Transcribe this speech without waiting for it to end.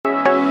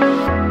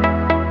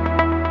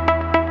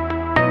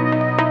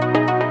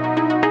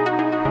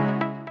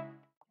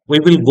We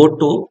will go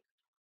to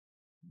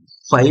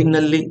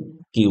finally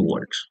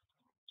keyword.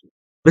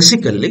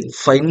 Basically,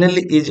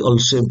 finally is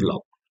also a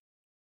block.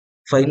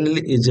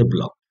 Finally is a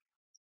block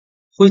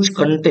which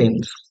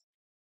contains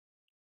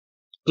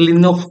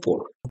clean of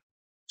code.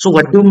 So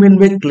what do you mean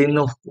by clean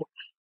of code?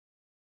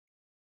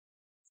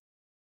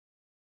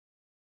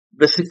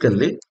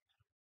 Basically,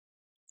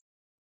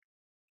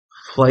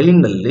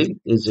 finally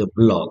is a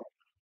block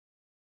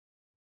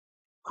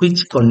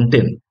which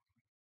contains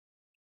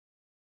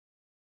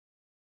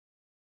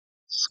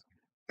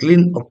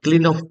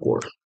clean of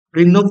code.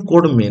 Clean of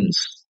code means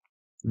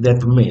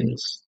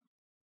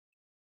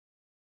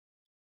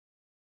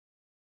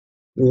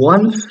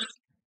once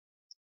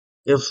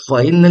a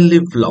finally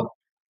block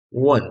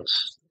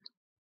once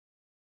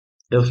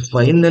a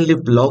finally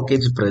block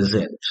is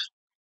present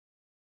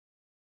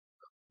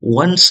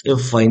once a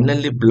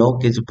finally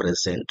block is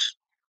present,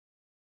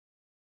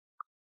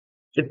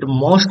 it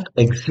must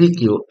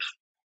execute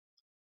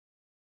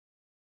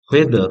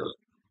whether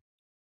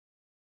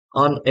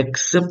an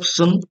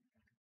exception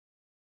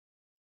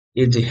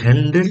is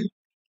handled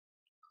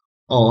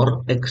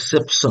or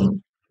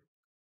exception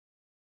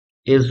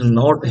is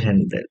not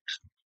handled.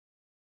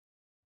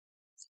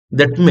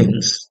 That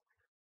means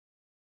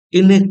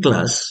in a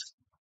class,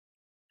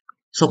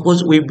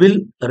 suppose we will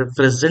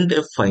represent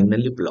a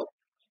finally block.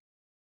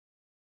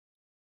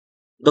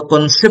 The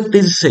concept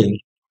is saying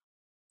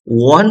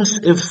once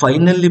a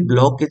finally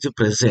block is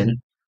present,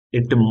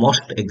 it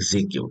must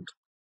execute.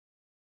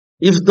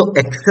 If the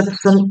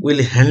exception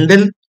will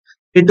handle,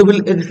 it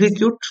will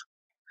execute.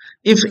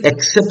 If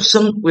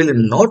exception will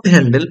not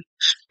handle,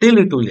 still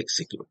it will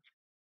execute.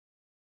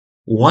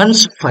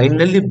 Once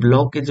finally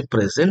block is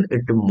present,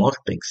 it must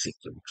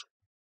execute.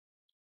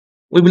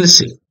 We will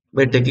see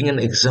by taking an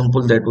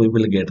example that we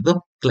will get the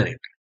clarity.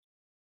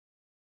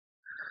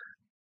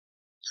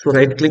 So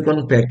right click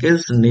on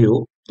package,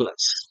 new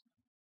class.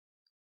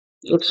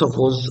 Let's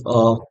suppose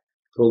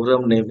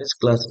program name is,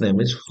 class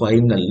name is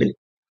finally.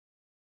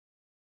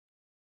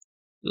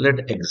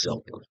 Let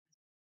example.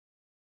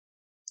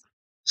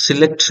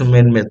 Select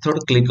main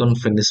method, click on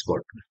finish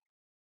button.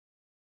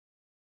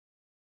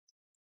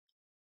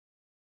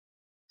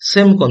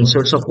 Same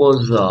concept,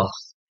 suppose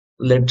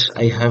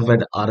I have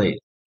an array.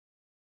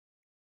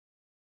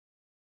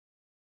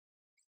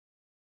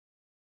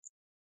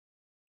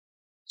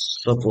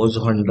 Suppose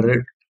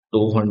 100,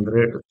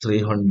 200,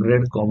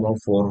 300,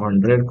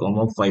 400,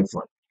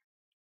 500.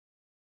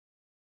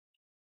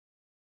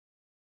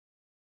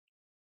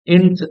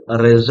 Int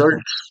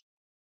result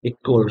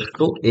equals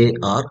to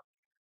AR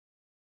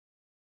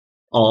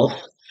of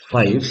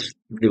 5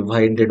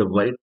 divided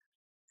by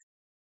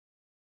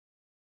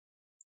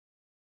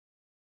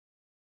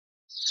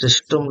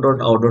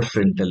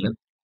system.out.println.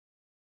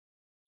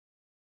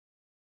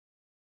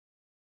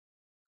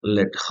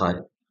 Let hi.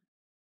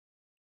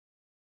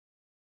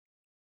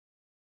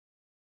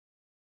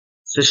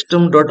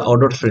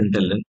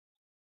 System.out.println.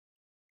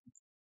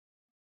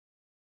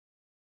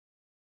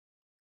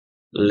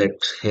 Let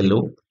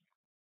hello.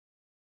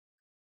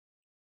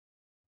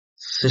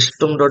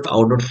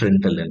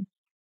 System.out.println.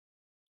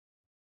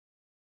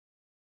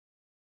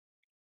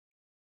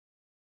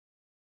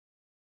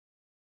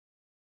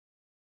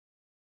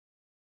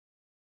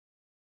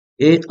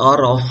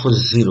 AR of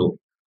 0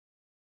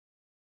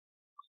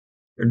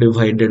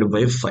 divided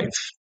by 5.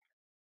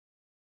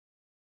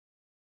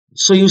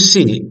 So you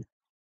see,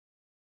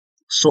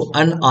 so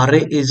an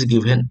array is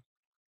given.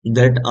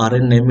 That array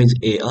name is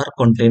AR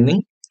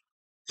containing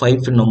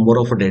 5 number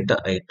of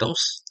data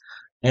items,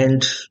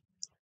 and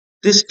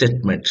this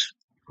statement,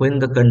 when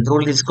the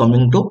control is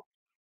coming to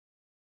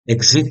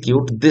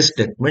execute this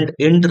statement,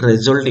 int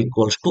result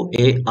equals to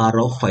AR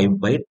of 5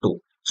 by 2.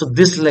 So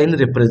this line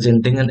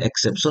representing an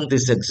exception,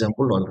 this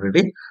example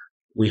already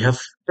we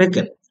have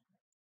taken.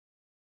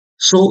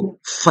 So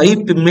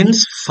 5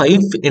 means 5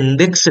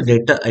 index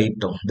data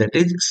item, that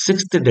is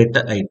 6th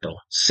data item.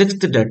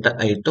 6th data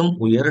item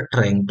we are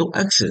trying to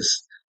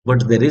access,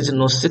 but there is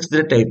no 6th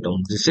data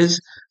item. This is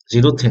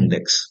 0th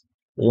index,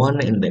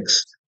 1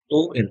 index,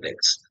 2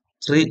 index,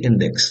 3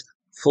 index,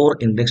 4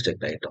 index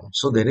data item.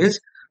 So there is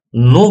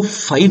no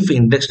 5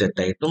 index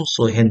data item.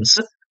 So hence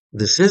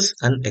this is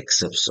an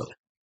exception.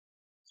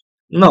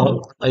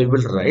 Now I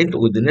will write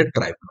within a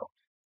try block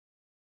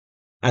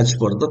as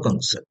per the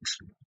concept.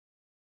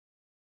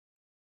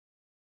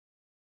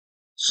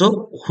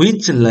 So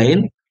which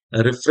line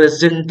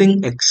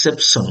representing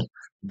exception,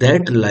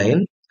 that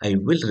line I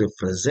will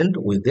represent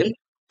within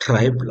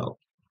try block.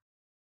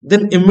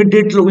 Then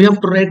immediately we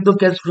have to write the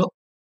catch block.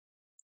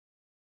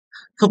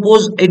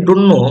 Suppose I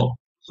don't know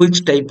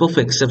which type of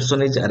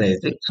exception is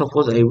arising.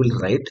 Suppose I will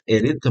write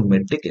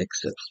arithmetic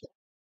exception.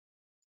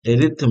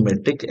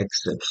 Arithmetic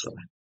exception.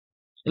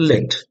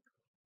 Let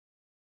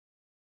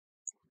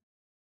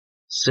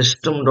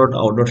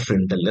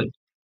system.out.println.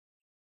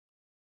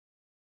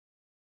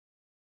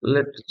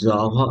 Let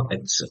Java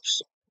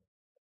exception.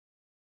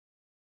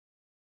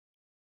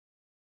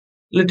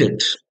 Let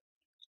it.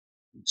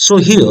 So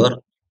here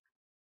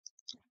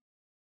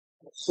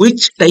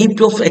Which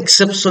type of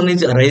exception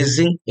is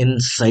arising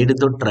inside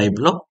the try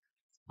block?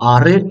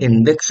 Array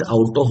index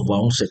out of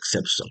bounds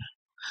exception.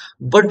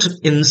 But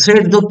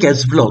inside the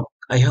catch block,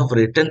 I have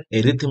written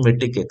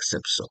arithmetic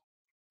exception.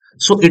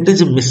 So it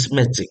is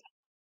mismatching.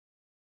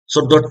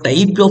 So the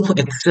type of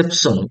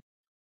exception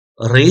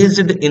raised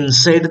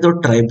inside the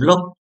try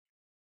block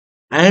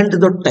and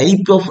the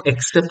type of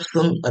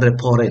exception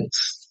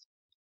reference.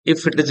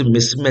 If it is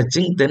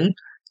mismatching, then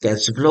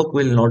catch block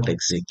will not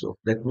execute.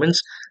 That means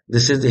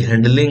this is the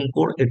handling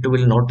code, it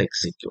will not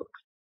execute.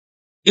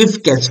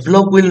 If catch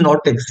block will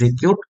not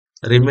execute,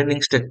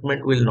 remaining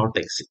statement will not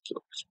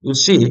execute. You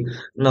see,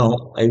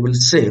 now I will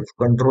save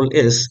Control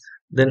S,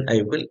 then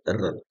I will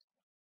run.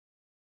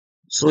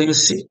 So you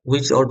see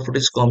which output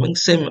is coming,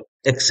 same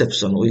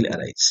exception will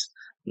arise.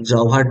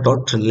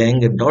 Java.lang.array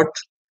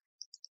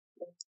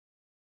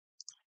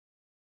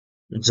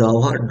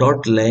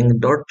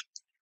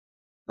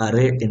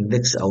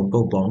index out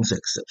of bounds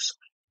exception.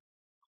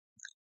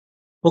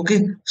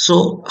 Okay,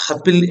 so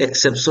happily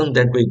exception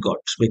that we got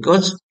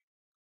because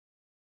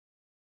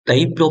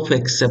type of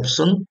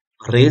exception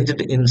raised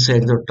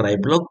inside the try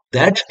block,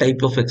 that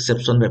type of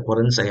exception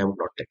reference I have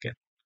not taken.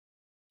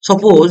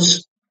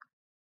 Suppose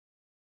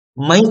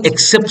my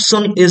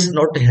exception is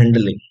not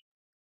handling,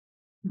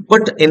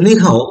 but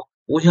anyhow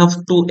we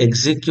have to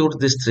execute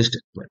these three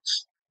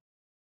statements.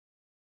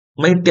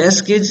 My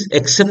task is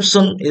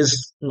exception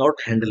is not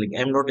handling.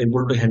 I am not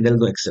able to handle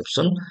the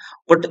exception,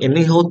 but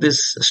anyhow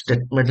this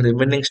statement,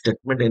 remaining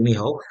statement,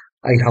 anyhow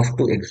I have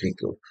to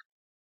execute.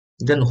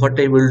 Then what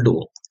I will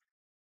do?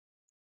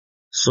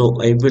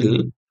 So I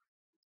will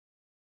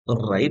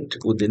write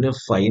within a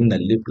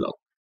finally block.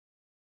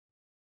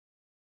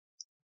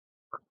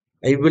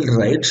 I will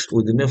write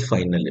within a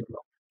finally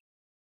block.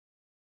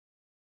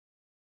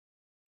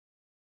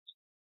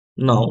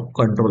 Now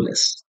Control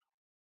S.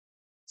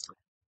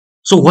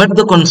 So what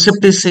the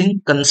concept is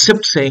saying?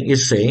 Concept saying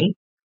is saying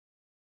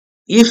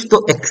if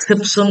the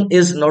exception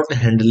is not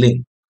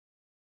handling,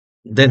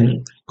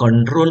 then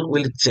control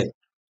will check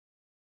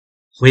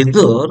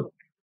whether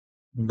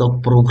the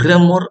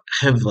programmer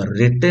have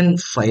written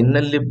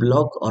finally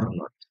block or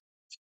not.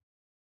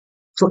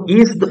 So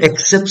if the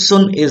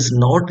exception is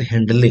not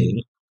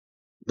handling,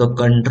 the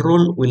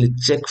control will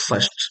check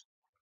first.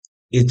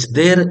 Is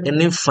there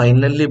any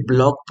finally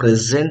block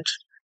present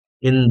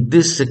in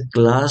this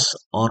class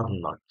or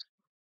not?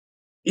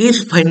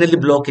 If finally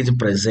block is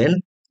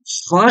present,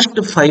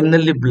 first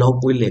finally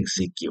block will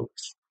execute.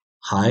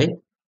 Hi,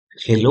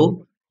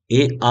 hello,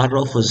 AR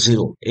of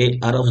 0.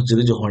 AR of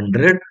 0 is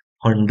 100.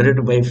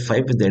 100 by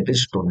 5 that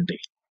is 20.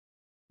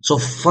 So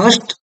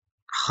first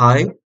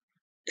hi,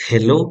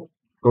 hello,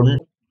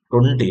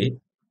 20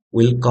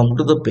 will come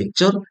to the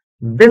picture.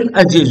 Then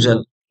as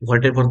usual,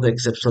 whatever the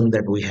exception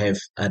that we have,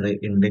 array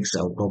index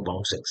out of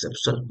bounds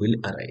exception will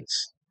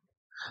arise.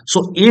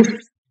 So if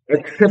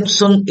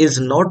exception is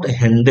not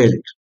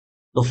handled,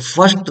 the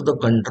first the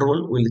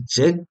control will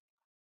check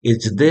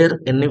is there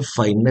any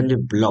finally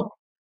block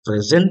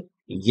present?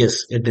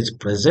 Yes, it is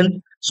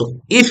present.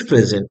 So if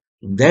present,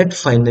 that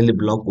finally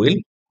block will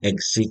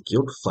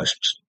execute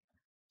first.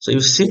 So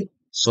you see,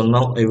 so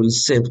now I will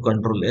save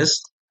Control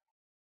S.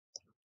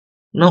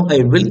 Now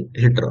I will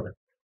hit run.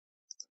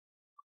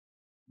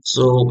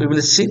 So we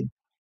will see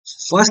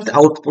first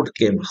output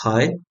came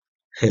hi,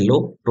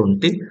 hello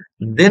 20,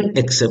 then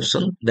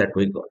exception that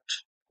we got.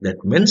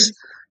 That means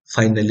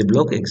finally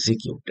block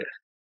executed.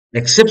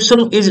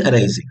 Exception is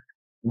arising,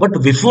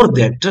 but before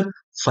that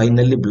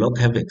finally block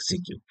have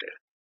executed.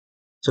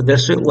 So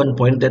that's why one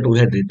point that we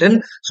had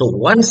written. So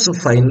once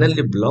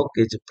finally block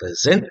is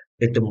present,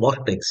 it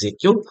must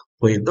execute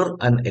whether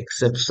an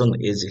exception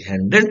is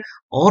handled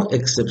or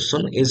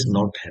exception is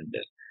not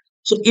handled.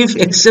 So if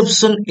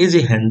exception is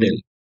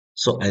handled,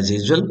 so as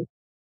usual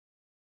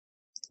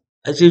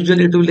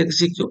it will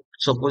execute.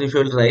 Suppose if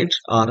you will write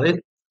array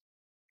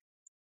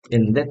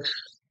index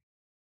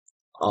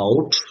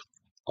out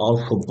of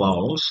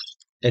bounds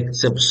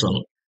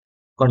exception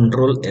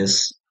Control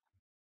S.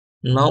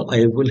 Now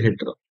I will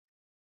hit run.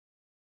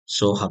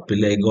 So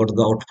happily I got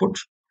the output.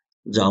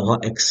 Java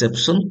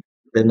exception,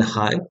 then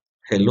hi,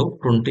 hello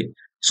 20.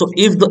 So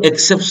if the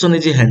exception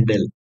is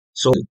handled,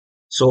 so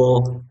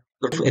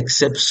the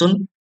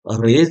exception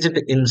raised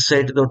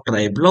inside the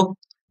try block,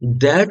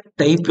 that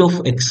type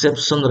of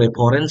exception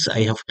reference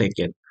I have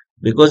taken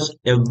because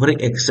every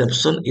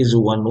exception is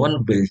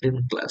one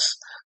built-in class.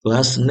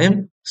 Class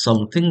name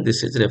something,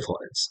 this is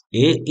reference.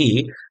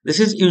 AE, this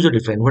is user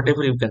defined,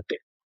 whatever you can take.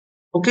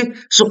 Okay,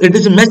 so it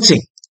is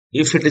matching.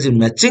 If it is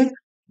matching,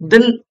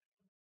 then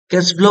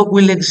catch block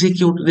will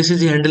execute. This is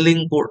the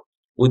handling code.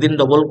 Within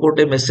double quote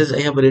a message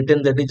I have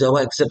written that is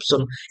Java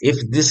exception. If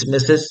this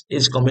message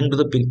is coming to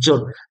the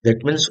picture,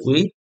 that means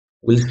we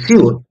will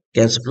sure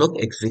catch block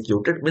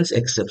executed means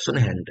exception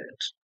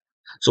handled.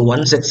 So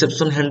once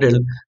exception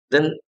handled,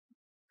 then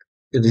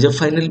it is a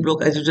final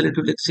block as usual it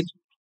will execute.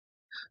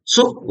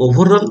 So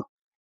overall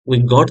we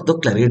got the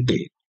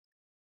clarity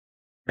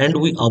and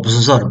we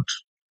observed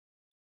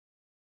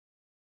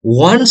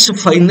once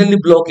finally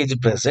block is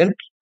present,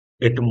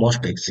 it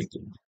must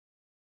execute.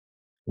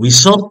 We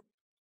saw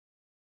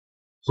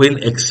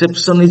when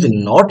exception is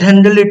not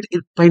handled, it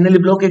is finally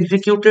block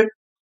executed,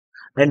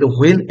 and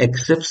when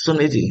exception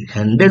is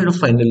handled,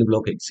 finally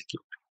block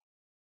execute.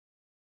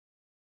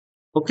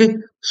 Okay,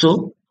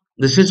 so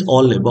this is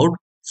all about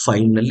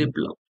finally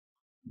block.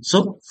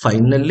 So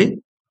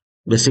finally,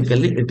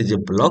 basically, it is a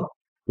block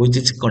which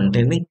is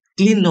containing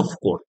clean of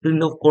code.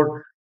 Clean of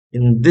code,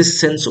 in this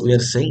sense, we are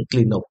saying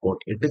clean of code.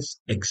 It is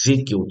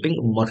executing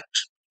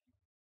merge.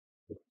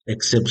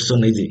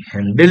 Exception is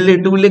handled,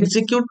 it will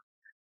execute.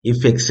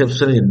 If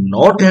exception is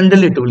not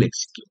handled, it will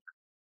execute.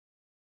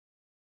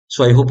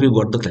 So I hope you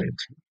got the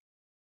clarity.